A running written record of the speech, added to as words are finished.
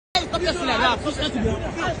stop person like that. Put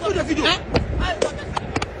the video.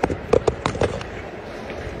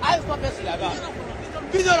 I stop person like that.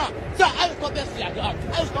 Video now. Sir, I stop person like that.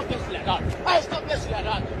 I stop person like that. I stop person like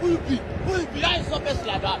that. Who you be? Who you be? I stop person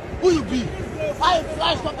like that. Who you be? I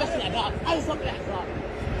stop person like that. I stop like that.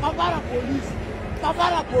 Pavara police.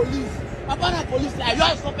 Pavara police. Pavara police like you.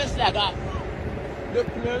 I stop person like that. The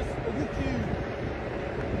place will kill you.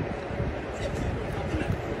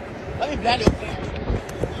 Let me blind your friend.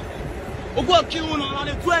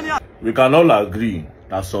 We can all agree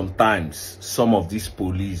that sometimes some of these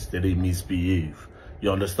police they misbehave.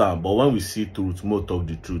 You understand? But when we see truth, more talk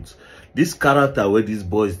the truth. This character where these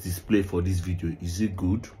boys display for this video, is it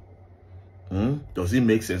good? Does it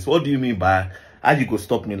make sense? What do you mean by how you go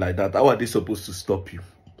stop me like that? How are they supposed to stop you?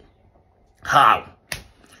 How?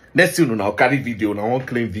 Next thing, now carry video, now one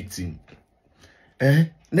claim victim.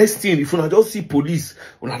 Next thing, if you just see police,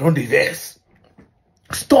 when I don't diverse.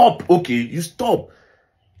 Stop, okay, you stop.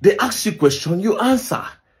 They ask you question, you answer.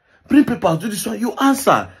 Bring papers, do this one, you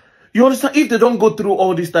answer. You understand? If they don't go through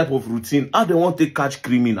all this type of routine, how they want to catch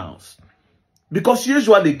criminals? Because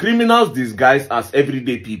usually criminals disguise as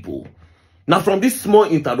everyday people. Now from this small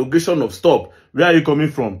interrogation of stop, where are you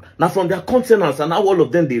coming from? Now from their countenance and how all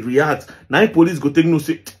of them they react. Now police go take no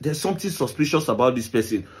say, there's something suspicious about this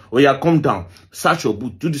person. Oh yeah, come down, search your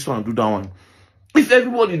boot, do this one, do that one. If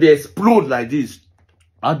everybody they explode like this,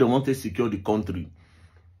 how they want to secure the country?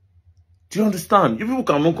 Do you understand? If people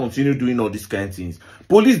cannot continue doing all these kind of things,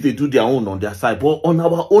 police they do their own on their side, but on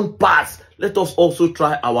our own path, let us also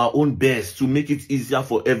try our own best to make it easier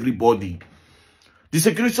for everybody. The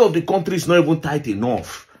security of the country is not even tight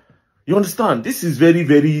enough. You understand? This is very,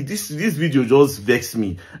 this video just vexed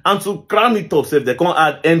me. And to crown it up, if they can't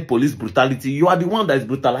add end police brutality, you are the one that is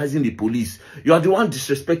brutalizing the police. You are the one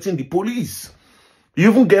disrespecting the police. You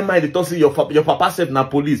even get mad, they talk say your papa said na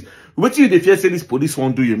police. What you they fear say this police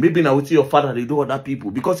won't do you? Maybe now with your father they do other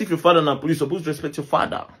people. Because if your father na police, you're supposed to respect your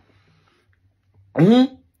father.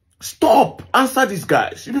 Stop. Answer these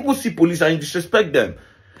guys. If people see police and you disrespect them.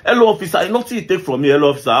 Hello officer, you know what you take from me,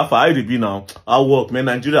 hello officer. How far I be now? I work, man.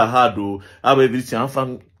 Nigeria hard though. I have everything. I'm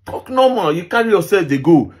fine. Talk normal. You carry yourself, they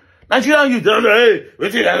go. Nigerian youth,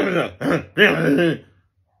 hey,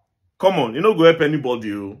 come on, you don't go help anybody,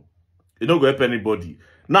 you don't go help anybody.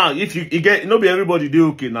 Now, if you get, be everybody do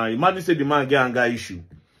okay now. Imagine say the man get anger issue.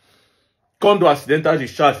 Come do accidental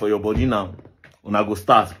discharge for your body now. When I go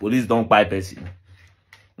start, police don't buy person.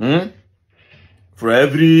 For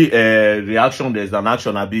every reaction, there's an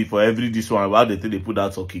action. I be for every this one. Why they think they put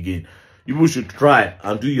that talk again? You should try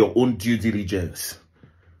and do your own due diligence.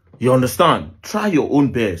 You understand? Try your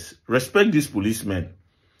own best. Respect these policemen.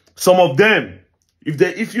 Some of them,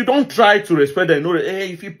 if you don't try to respect them, you know,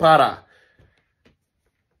 hey, if you para.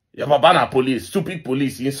 Your papa na police, stupid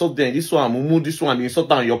police, you insult them, this one, mumu, this one, you insult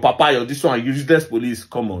them, your papa, your this one, useless police.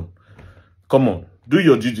 Come on. Come on. Do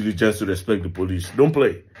your due diligence to respect the police. Don't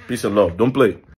play. Peace and love. Don't play.